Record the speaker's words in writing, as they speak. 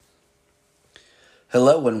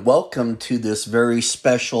Hello and welcome to this very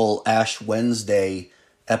special Ash Wednesday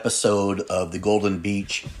episode of the Golden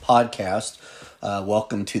Beach podcast.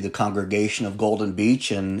 Welcome to the congregation of Golden Beach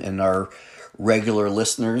and our regular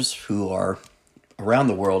listeners who are around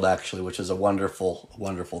the world, actually, which is a wonderful,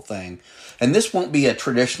 wonderful thing. And this won't be a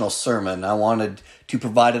traditional sermon. I wanted to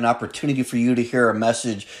provide an opportunity for you to hear a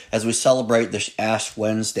message as we celebrate this Ash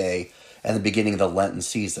Wednesday and the beginning of the Lenten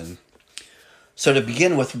season. So to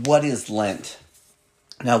begin with, what is Lent?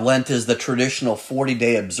 Now, Lent is the traditional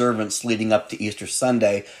 40-day observance leading up to Easter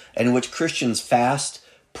Sunday, in which Christians fast,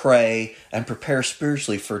 pray, and prepare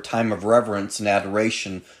spiritually for a time of reverence and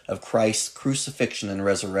adoration of Christ's crucifixion and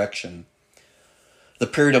resurrection. The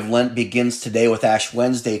period of Lent begins today with Ash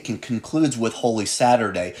Wednesday and concludes with Holy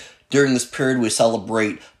Saturday. During this period, we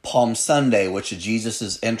celebrate Palm Sunday, which is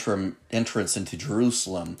Jesus' entrance into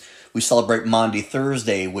Jerusalem. We celebrate Maundy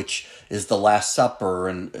Thursday, which is the Last Supper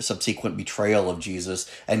and subsequent betrayal of Jesus,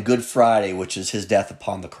 and Good Friday, which is his death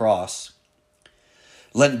upon the cross.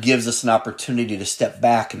 Lent gives us an opportunity to step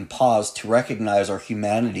back and pause to recognize our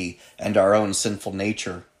humanity and our own sinful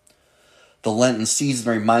nature. The Lenten season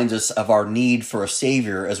reminds us of our need for a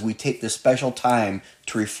Savior as we take this special time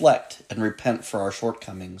to reflect and repent for our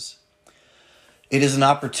shortcomings. It is an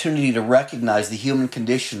opportunity to recognize the human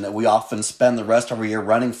condition that we often spend the rest of our year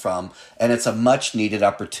running from, and it's a much-needed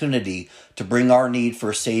opportunity to bring our need for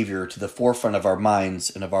a Savior to the forefront of our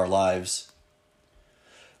minds and of our lives.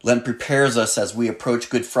 Lent prepares us as we approach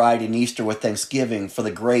Good Friday and Easter with thanksgiving for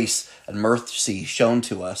the grace and mercy shown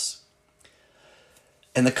to us.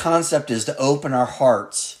 And the concept is to open our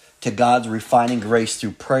hearts to God's refining grace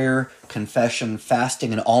through prayer, confession,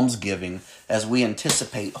 fasting, and almsgiving as we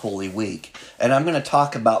anticipate Holy Week. And I'm going to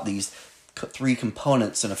talk about these three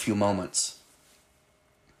components in a few moments.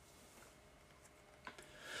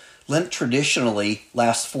 Lent traditionally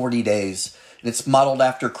lasts 40 days, and it's modeled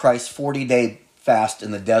after Christ's 40-day fast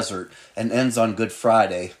in the desert and ends on Good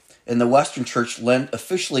Friday. In the Western Church, Lent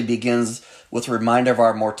officially begins with a reminder of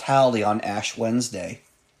our mortality on Ash Wednesday.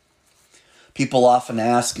 People often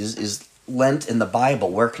ask, is Lent in the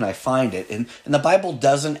Bible? Where can I find it? And the Bible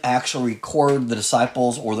doesn't actually record the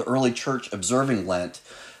disciples or the early church observing Lent.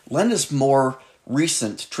 Lent is more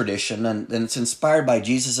recent tradition, and it's inspired by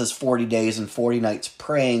Jesus' 40 days and 40 nights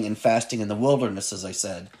praying and fasting in the wilderness, as I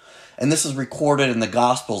said. And this is recorded in the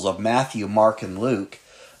Gospels of Matthew, Mark, and Luke.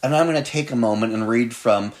 And I'm going to take a moment and read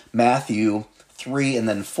from Matthew 3 and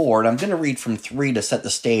then 4, and I'm going to read from 3 to set the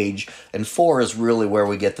stage, and 4 is really where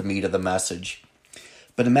we get the meat of the message.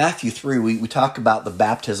 But in Matthew 3, we talk about the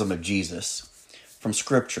baptism of Jesus from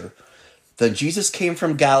Scripture. Then Jesus came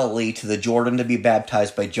from Galilee to the Jordan to be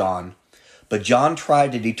baptized by John. But John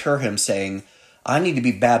tried to deter him, saying, I need to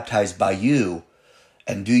be baptized by you,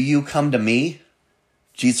 and do you come to me?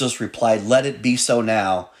 Jesus replied, Let it be so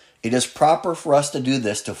now. It is proper for us to do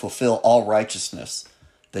this to fulfill all righteousness.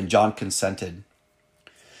 Then John consented.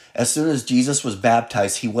 As soon as Jesus was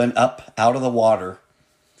baptized, he went up out of the water.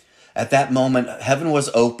 At that moment, heaven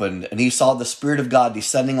was opened, and he saw the Spirit of God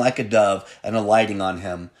descending like a dove and alighting on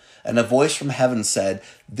him. And a voice from heaven said,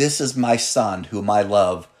 This is my Son, whom I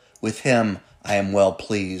love. With him I am well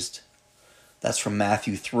pleased. That's from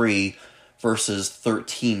Matthew 3, verses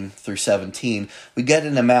 13 through 17. We get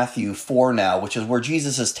into Matthew 4 now, which is where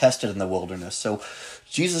Jesus is tested in the wilderness. So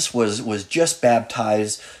Jesus was just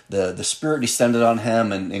baptized, the Spirit descended on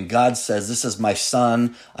him, and God says, This is my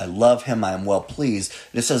Son, I love him, I am well pleased.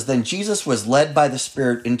 And it says, Then Jesus was led by the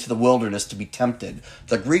Spirit into the wilderness to be tempted.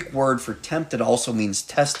 The Greek word for tempted also means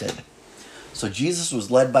tested. So Jesus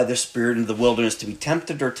was led by the Spirit into the wilderness to be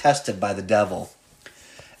tempted or tested by the devil.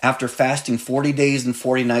 After fasting 40 days and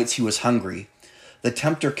 40 nights, he was hungry. The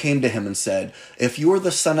tempter came to him and said, If you are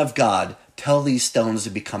the Son of God, tell these stones to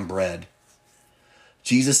become bread.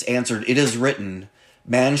 Jesus answered, It is written,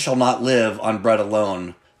 Man shall not live on bread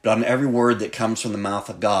alone, but on every word that comes from the mouth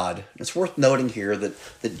of God. It's worth noting here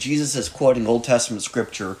that Jesus is quoting Old Testament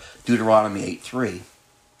scripture, Deuteronomy 8:3.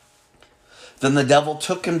 Then the devil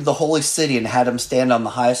took him to the holy city and had him stand on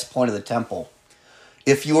the highest point of the temple.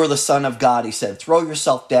 If you are the Son of God, he said, throw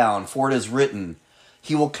yourself down, for it is written,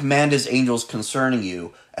 He will command His angels concerning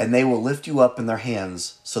you, and they will lift you up in their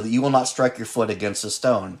hands, so that you will not strike your foot against a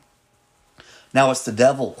stone. Now it's the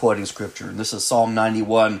devil quoting scripture, and this is Psalm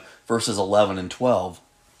 91, verses 11 and 12.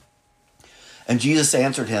 And Jesus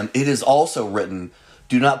answered him, It is also written,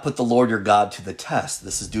 Do not put the Lord your God to the test.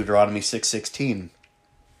 This is Deuteronomy 6:16.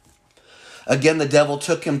 Again, the devil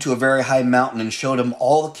took him to a very high mountain and showed him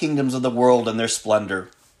all the kingdoms of the world and their splendor.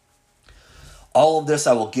 All of this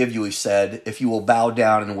I will give you, he said, if you will bow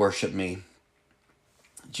down and worship me.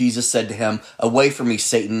 Jesus said to him, Away from me,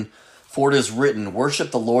 Satan, For it is written,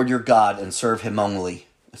 worship the Lord your God and serve him only.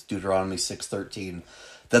 That's Deuteronomy 6:13.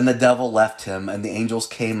 Then the devil left him, and the angels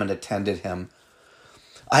came and attended him.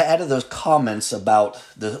 I added those comments about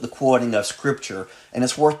the quoting of Scripture, and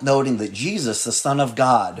it's worth noting that Jesus, the Son of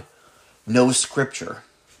God, knows Scripture.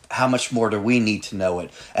 How much more do we need to know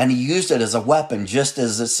it? And he used it as a weapon, just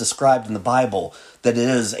as it's described in the Bible, that it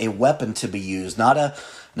is a weapon to be used, not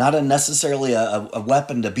necessarily a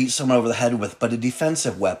weapon to beat someone over the head with, but a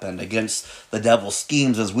defensive weapon against the devil's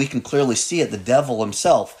schemes. As we can clearly see it, the devil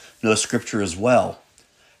himself knows Scripture as well.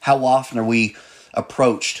 How often are we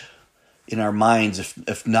approached in our minds,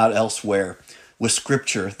 if not elsewhere, with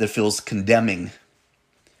Scripture that feels condemning?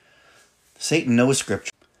 Satan knows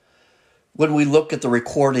Scripture. When we look at the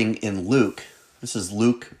recording in Luke, this is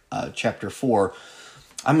Luke chapter 4,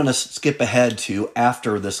 I'm going to skip ahead to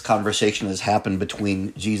after this conversation has happened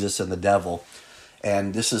between Jesus and the devil.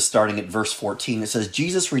 And this is starting at verse 14. It says,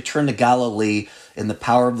 Jesus returned to Galilee in the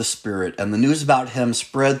power of the Spirit, and the news about him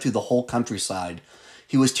spread through the whole countryside.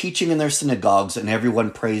 He was teaching in their synagogues, and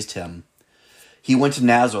everyone praised him. He went to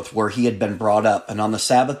Nazareth, where he had been brought up, and on the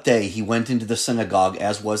Sabbath day he went into the synagogue,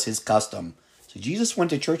 as was his custom. So Jesus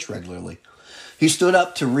went to church regularly. He stood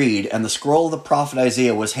up to read, and the scroll of the prophet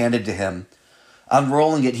Isaiah was handed to him.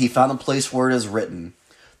 Unrolling it, he found the place where it is written,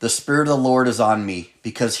 The Spirit of the Lord is on me,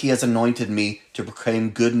 because he has anointed me to proclaim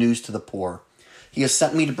good news to the poor. He has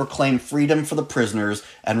sent me to proclaim freedom for the prisoners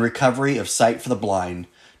and recovery of sight for the blind,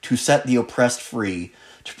 to set the oppressed free,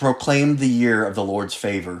 to proclaim the year of the Lord's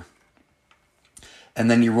favor. And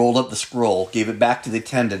then he rolled up the scroll, gave it back to the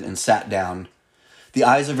attendant, and sat down. The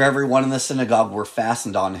eyes of everyone in the synagogue were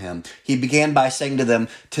fastened on him. He began by saying to them,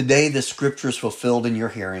 Today the scripture is fulfilled in your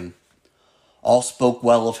hearing. All spoke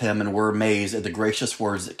well of him and were amazed at the gracious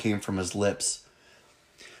words that came from his lips.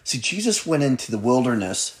 See, Jesus went into the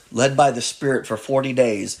wilderness, led by the Spirit for 40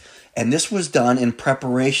 days, and this was done in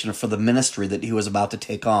preparation for the ministry that he was about to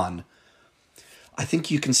take on. I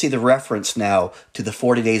think you can see the reference now to the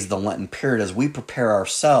 40 days of the Lenten period as we prepare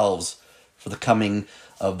ourselves for the coming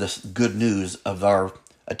of this good news of our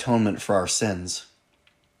atonement for our sins.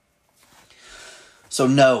 So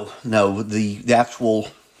no, the actual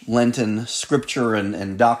Lenten scripture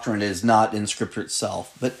and doctrine is not in Scripture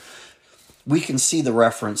itself, but we can see the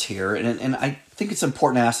reference here, and I think it's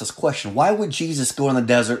important to ask this question. Why would Jesus go in the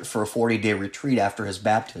desert for a 40-day retreat after his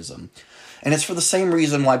baptism? And it's for the same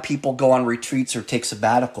reason why people go on retreats or take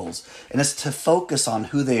sabbaticals, and it's to focus on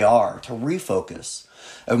who they are, to refocus,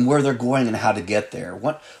 and where they're going and how to get there.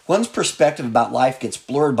 One's perspective about life gets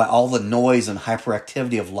blurred by all the noise and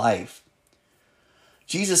hyperactivity of life.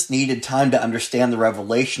 Jesus needed time to understand the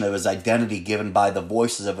revelation of his identity given by the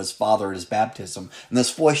voices of his Father at his baptism. And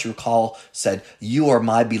this voice, you recall, said, You are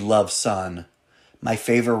my beloved Son. My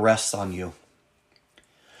favor rests on you.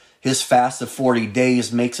 His fast of 40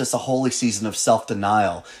 days makes us a holy season of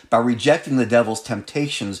self-denial. By rejecting the devil's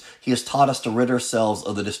temptations, he has taught us to rid ourselves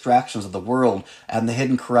of the distractions of the world and the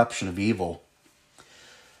hidden corruption of evil.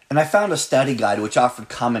 And I found a study guide which offered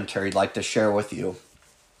commentary I'd like to share with you.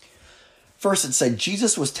 First, it said,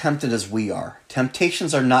 Jesus was tempted as we are.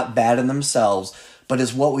 Temptations are not bad in themselves, but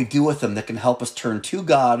is what we do with them that can help us turn to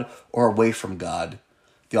God or away from God.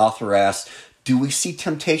 The author asked, do we see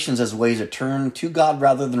temptations as ways to turn to God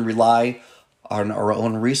rather than rely on our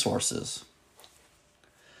own resources?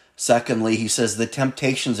 Secondly, he says the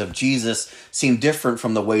temptations of Jesus seem different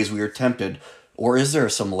from the ways we are tempted, or is there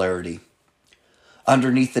a similarity?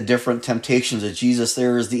 Underneath the different temptations of Jesus,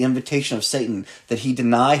 there is the invitation of Satan that he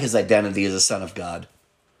deny his identity as a son of God.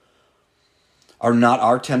 Are not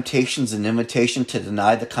our temptations an invitation to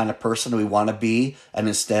deny the kind of person we want to be and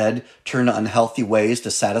instead turn to unhealthy ways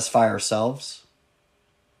to satisfy ourselves?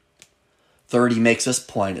 Third, he makes this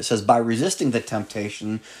point. It says, by resisting the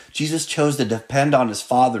temptation, Jesus chose to depend on his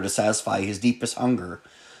Father to satisfy his deepest hunger,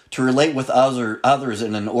 to relate with others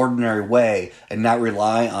in an ordinary way and not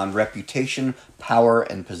rely on reputation, power,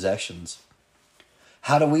 and possessions.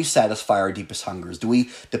 How do we satisfy our deepest hungers? Do we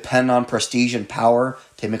depend on prestige and power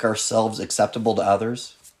to make ourselves acceptable to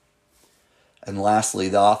others? And lastly,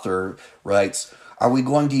 the author writes, are we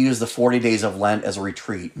going to use the 40 days of Lent as a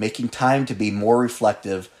retreat, making time to be more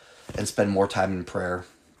reflective and spend more time in prayer?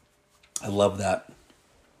 I love that.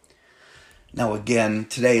 Now again,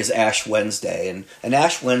 today is Ash Wednesday, and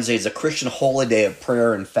Ash Wednesday is a Christian holy day of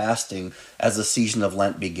prayer and fasting as the season of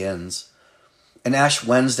Lent begins. And Ash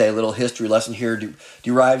Wednesday, a little history lesson here,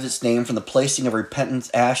 derives its name from the placing of repentance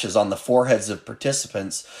ashes on the foreheads of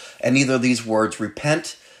participants, and either of these words,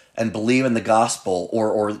 repent and believe in the gospel,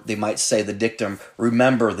 or they might say the dictum,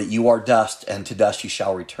 remember that you are dust, and to dust you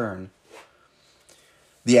shall return.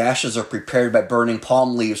 The ashes are prepared by burning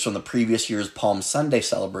palm leaves from the previous year's Palm Sunday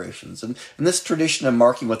celebrations. And this tradition of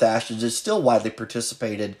marking with ashes is still widely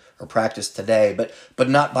participated or practiced today, but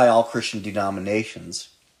not by all Christian denominations.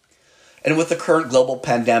 And with the current global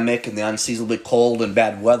pandemic and the unseasonably cold and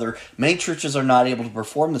bad weather, many churches are not able to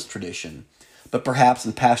perform this tradition. But perhaps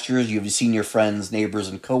in past years you've seen your friends, neighbors,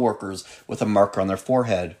 and coworkers with a marker on their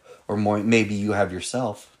forehead, or maybe you have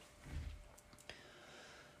yourself.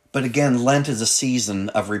 But again, Lent is a season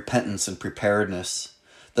of repentance and preparedness.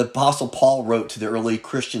 The Apostle Paul wrote to the early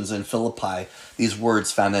Christians in Philippi these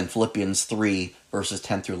words found in Philippians 3, verses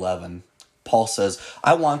 10 through 11. Paul says,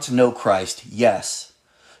 "I want to know Christ, yes,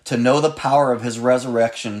 to know the power of his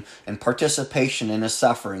resurrection and participation in his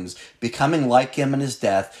sufferings, becoming like him in his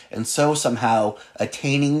death, and so somehow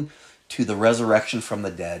attaining to the resurrection from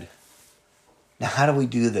the dead." Now, how do we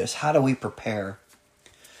do this? How do we prepare?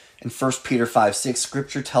 In 1 Peter 5:6,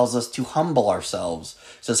 Scripture tells us to humble ourselves.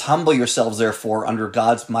 It says, "Humble yourselves, therefore, under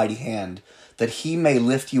God's mighty hand, that he may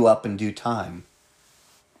lift you up in due time."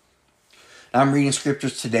 Now, I'm reading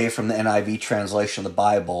Scriptures today from the NIV translation of the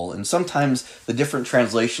Bible, and sometimes the different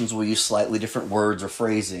translations will use slightly different words or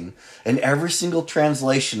phrasing. And every single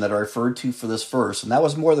translation that I referred to for this verse, and that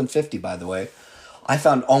was more than 50, by the way, I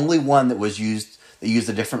found only one that used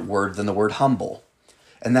a different word than the word humble.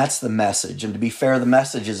 And that's the Message. And to be fair, the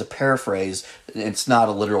Message is a paraphrase. It's not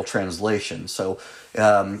a literal translation. So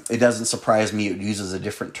it doesn't surprise me it uses a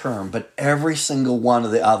different term. But every single one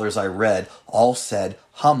of the others I read all said,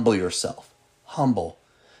 humble yourself. Humble.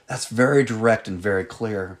 That's very direct and very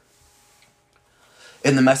clear.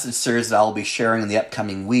 In the Message series that I'll be sharing in the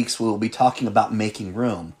upcoming weeks, we will be talking about making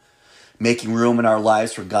room. Making room in our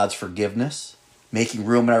lives for God's forgiveness. Making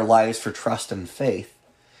room in our lives for trust and faith.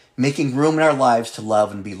 Making room in our lives to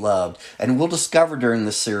love and be loved. And we'll discover during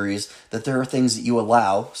this series that there are things that you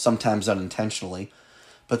allow, sometimes unintentionally,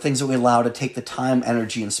 but things that we allow to take the time,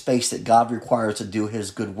 energy, and space that God requires to do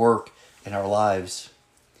his good work in our lives.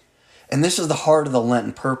 And this is the heart of the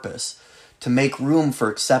Lenten purpose, to make room for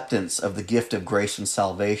acceptance of the gift of grace and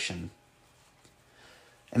salvation.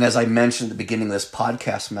 And as I mentioned at the beginning of this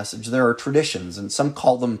podcast message, there are traditions, and some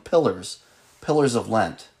call them pillars of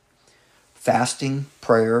Lent. Fasting,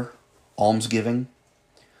 prayer, almsgiving.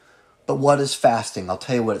 But what is fasting? I'll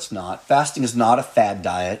tell you what it's not. Fasting is not a fad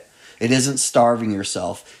diet. It isn't starving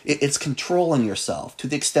yourself. It's controlling yourself to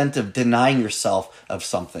the extent of denying yourself of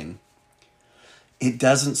something. It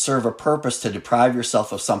doesn't serve a purpose to deprive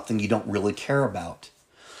yourself of something you don't really care about.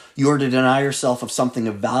 You are to deny yourself of something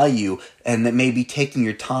of value, and that may be taking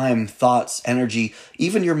your time, thoughts, energy,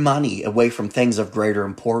 even your money away from things of greater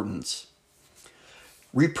importance.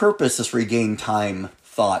 Repurpose this regained time,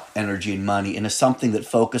 thought, energy, and money into something that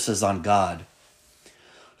focuses on God.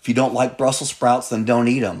 If you don't like Brussels sprouts, then don't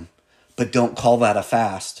eat them. But don't call that a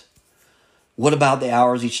fast. What about the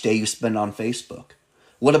hours each day you spend on Facebook?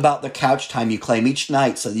 What about the couch time you claim each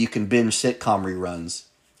night so that you can binge sitcom reruns?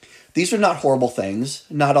 These are not horrible things.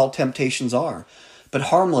 Not all temptations are. But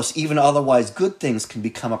harmless, even otherwise good things can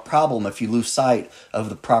become a problem if you lose sight of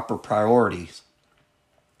the proper priorities.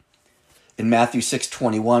 In Matthew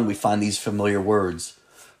 6:21, we find these familiar words,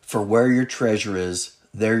 "For where your treasure is,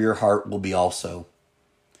 there your heart will be also."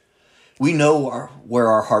 We know where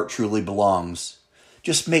our heart truly belongs.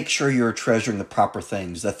 Just make sure you're treasuring the proper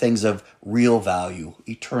things, the things of real value,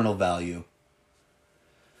 eternal value.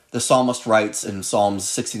 The psalmist writes in Psalms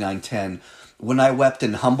 69:10, "When I wept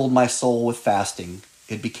and humbled my soul with fasting,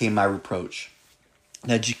 it became my reproach."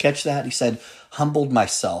 Now, did you catch that? He said, humbled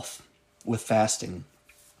myself with fasting.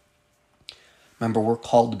 Remember, we're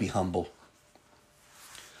called to be humble.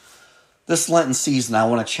 This Lenten season, I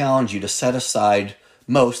want to challenge you to set aside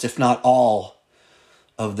most, if not all,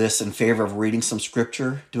 of this in favor of reading some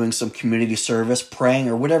scripture, doing some community service, praying,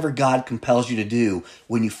 or whatever God compels you to do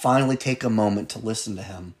when you finally take a moment to listen to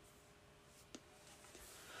him.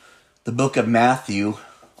 The book of Matthew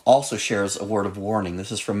also shares a word of warning.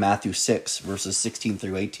 This is from Matthew 6, verses 16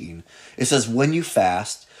 through 18. It says, "When you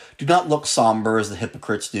fast, do not look somber as the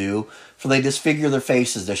hypocrites do, for they disfigure their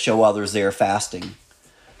faces to show others they are fasting.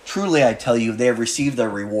 Truly, I tell you, they have received their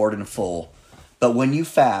reward in full. But when you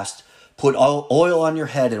fast, put oil on your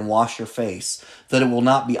head and wash your face, that it will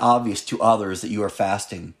not be obvious to others that you are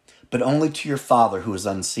fasting, but only to your Father who is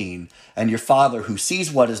unseen. And your Father who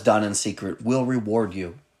sees what is done in secret will reward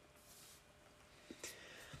you."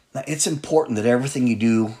 Now, it's important that everything you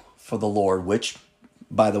do for the Lord, which,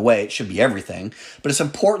 by the way, it should be everything, but it's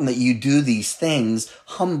important that you do these things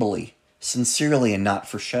humbly, sincerely, and not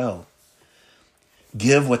for show.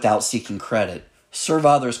 Give without seeking credit. Serve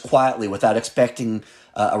others quietly without expecting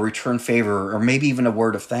a return favor or maybe even a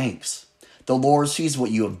word of thanks. The Lord sees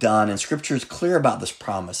what you have done, and Scripture is clear about this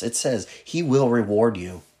promise. It says He will reward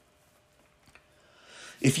you.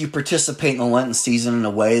 If you participate in the Lenten season in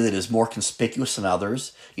a way that is more conspicuous than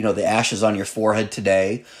others, the ashes on your forehead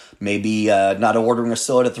today, maybe not ordering a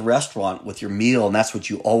soda at the restaurant with your meal, and that's what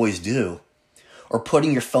you always do, or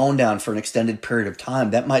putting your phone down for an extended period of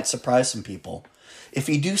time, that might surprise some people. If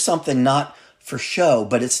you do something not for show,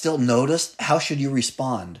 but it's still noticed, how should you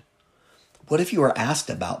respond? What if you were asked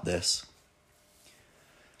about this?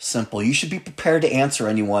 Simple. You should be prepared to answer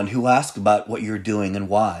anyone who asks about what you're doing and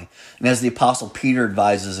why. And as the Apostle Peter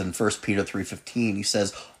advises in 1 Peter 3:15, he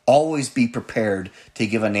says, always be prepared to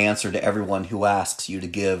give an answer to everyone who asks you to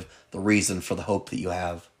give the reason for the hope that you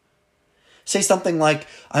have. Say something like,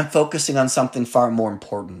 I'm focusing on something far more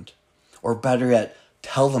important. Or better yet,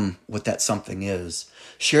 tell them what that something is.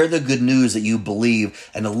 Share the good news that you believe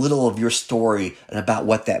and a little of your story and about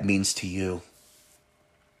what that means to you.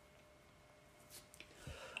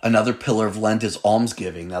 Another pillar of Lent is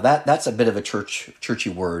almsgiving. Now that's a bit of a churchy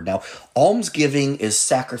word. Now, almsgiving is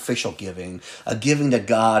sacrificial giving, a giving to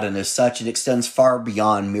God, and as such, it extends far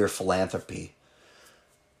beyond mere philanthropy.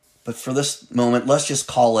 But for this moment, let's just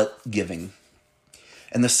call it giving.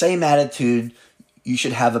 And the same attitude you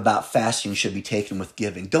should have about fasting should be taken with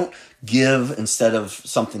giving. Don't give instead of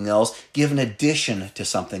something else. Give in addition to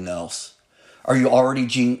something else. Are you already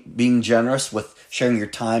being generous with sharing your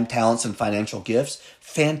time, talents, and financial gifts?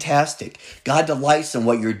 Fantastic. God delights in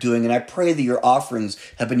what you're doing, and I pray that your offerings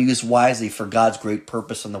have been used wisely for God's great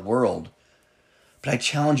purpose in the world. But I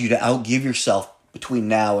challenge you to outgive yourself between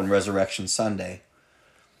now and Resurrection Sunday.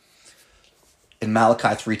 In Malachi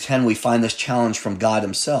 3:10, we find this challenge from God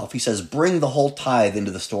himself. He says, bring the whole tithe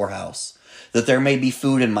into the storehouse, that there may be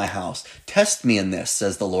food in my house. Test me in this,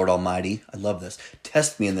 says the Lord Almighty. I love this.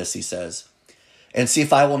 Test me in this, he says, and see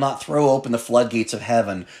if I will not throw open the floodgates of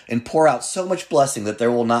heaven and pour out so much blessing that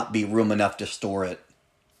there will not be room enough to store it.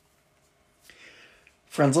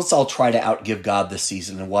 Friends, let's all try to outgive God this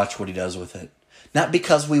season and watch what he does with it. Not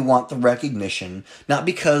because we want the recognition, not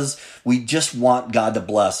because we just want God to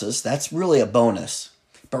bless us. That's really a bonus.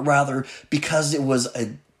 But rather because it was as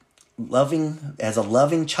a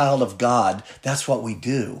loving child of God, that's what we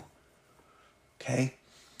do. Okay?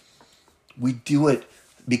 We do it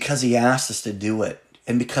because he asked us to do it,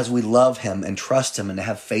 and because we love him and trust him and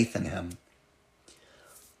have faith in him.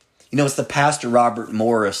 It's the pastor Robert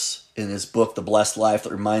Morris in his book, The Blessed Life,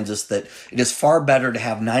 that reminds us that it is far better to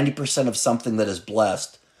have 90% of something that is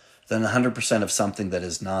blessed than 100% of something that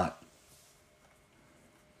is not.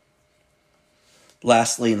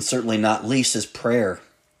 Lastly, and certainly not least, is prayer.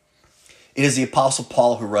 It is the Apostle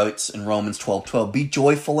Paul who writes in Romans 12:12, be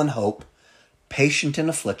joyful in hope, patient in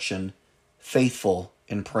affliction, faithful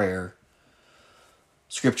in prayer.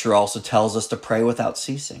 Scripture also tells us to pray without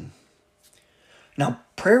ceasing. Now,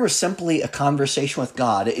 prayer is simply a conversation with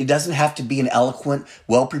God. It doesn't have to be an eloquent,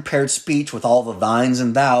 well-prepared speech with all the thines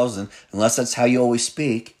and thous, unless that's how you always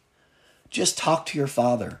speak. Just talk to your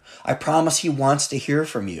Father. I promise he wants to hear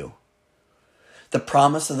from you. The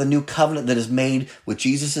promise of the new covenant that is made with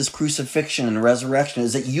Jesus' crucifixion and resurrection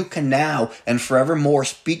is that you can now and forevermore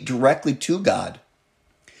speak directly to God.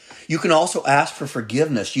 You can also ask for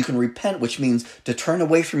forgiveness. You can repent, which means to turn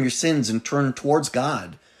away from your sins and turn towards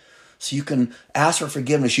God. So you can ask for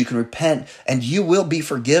forgiveness, you can repent, and you will be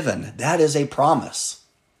forgiven. That is a promise.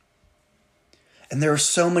 And there are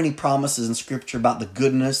so many promises in Scripture about the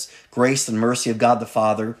goodness, grace, and mercy of God the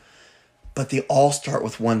Father, but they all start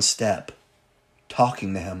with one step,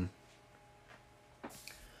 talking to him.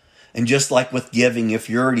 And just like with giving, if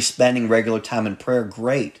you're already spending regular time in prayer,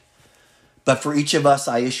 great. But for each of us,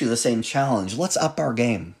 I issue the same challenge. Let's up our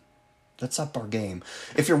game. Let's up our game.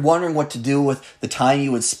 If you're wondering what to do with the time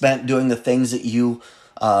you would spend doing the things that you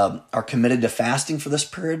are committed to fasting for this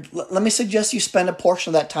period, let me suggest you spend a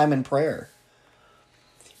portion of that time in prayer.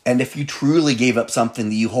 And if you truly gave up something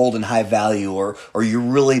that you hold in high value or you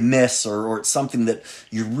really miss or it's something that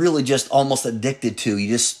you're really just almost addicted to, you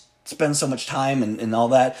just spend so much time and all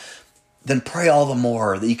that, then pray all the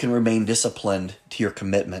more that you can remain disciplined to your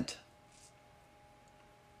commitment.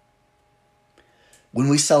 When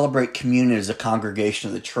we celebrate communion as a congregation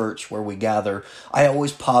of the church where we gather, I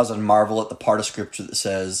always pause and marvel at the part of Scripture that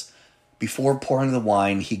says, before pouring the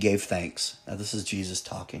wine, he gave thanks. Now this is Jesus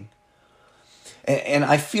talking. And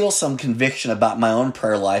I feel some conviction about my own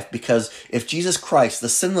prayer life because if Jesus Christ, the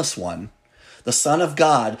sinless one, the Son of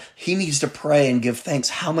God, he needs to pray and give thanks,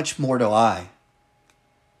 how much more do I?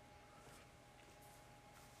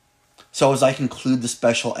 So as I conclude the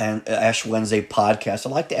special Ash Wednesday podcast,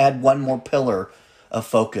 I'd like to add one more pillar of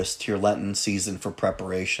focus to your Lenten season for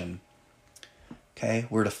preparation. Okay,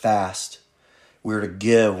 we're to fast. we're to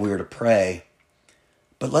give, we're to pray.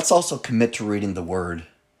 But let's also commit to reading the Word.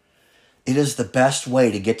 It is the best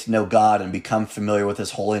way to get to know God and become familiar with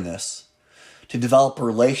His holiness, to develop a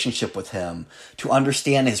relationship with Him, to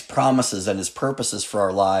understand His promises and His purposes for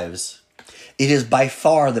our lives. It is by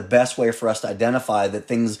far the best way for us to identify the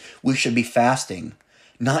things we should be fasting,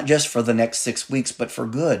 not just for the next 6 weeks, but for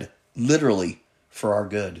good, literally for our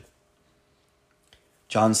good.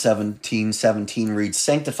 John 17:17 reads,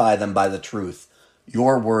 "Sanctify them by the truth.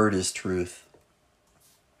 Your word is truth."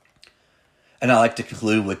 And I like to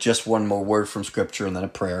conclude with just one more word from Scripture and then a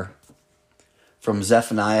prayer. From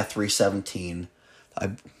Zephaniah 3:17,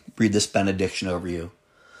 I read this benediction over you.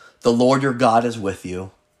 "The Lord your God is with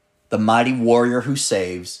you, the mighty warrior who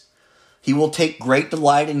saves. He will take great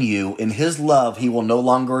delight in you. In His love He will no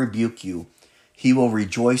longer rebuke you. He will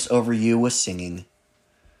rejoice over you with singing."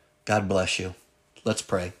 God bless you. Let's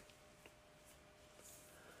pray.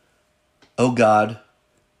 Oh God,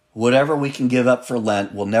 whatever we can give up for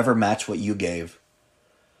Lent will never match what you gave.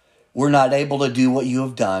 We're not able to do what you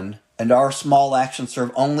have done, and our small actions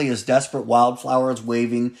serve only as desperate wildflowers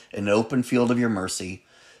waving in an open field of your mercy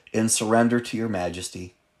in surrender to your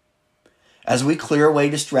majesty. As we clear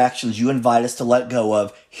away distractions you invite us to let go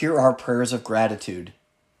of, hear our prayers of gratitude.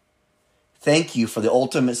 Thank you for the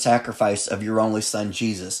ultimate sacrifice of your only Son,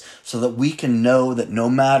 Jesus, so that we can know that no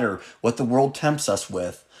matter what the world tempts us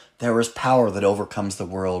with, there is power that overcomes the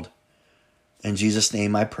world. In Jesus'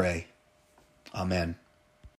 name I pray. Amen.